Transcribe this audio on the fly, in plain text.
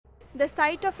The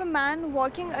sight of a man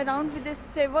walking around with a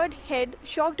severed head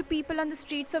shocked people on the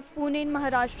streets of Pune in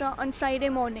Maharashtra on Friday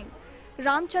morning.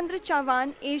 Ramachandra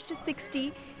Chavan, aged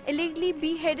 60, illegally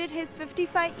beheaded his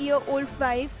 55-year-old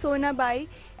wife Sonabai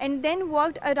and then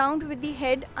walked around with the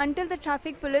head until the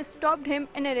traffic police stopped him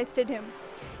and arrested him.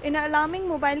 In an alarming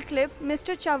mobile clip,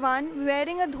 Mr Chavan,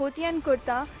 wearing a dhoti and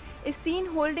kurta, is seen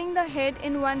holding the head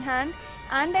in one hand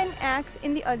and an axe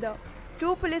in the other.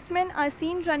 Two policemen are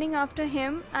seen running after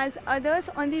him as others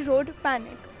on the road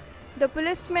panic. The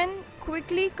policemen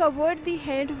quickly covered the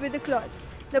head with a cloth.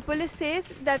 The police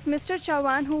says that Mr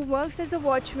Chavan, who works as a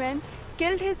watchman,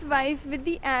 killed his wife with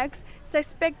the axe,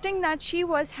 suspecting that she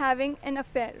was having an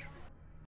affair.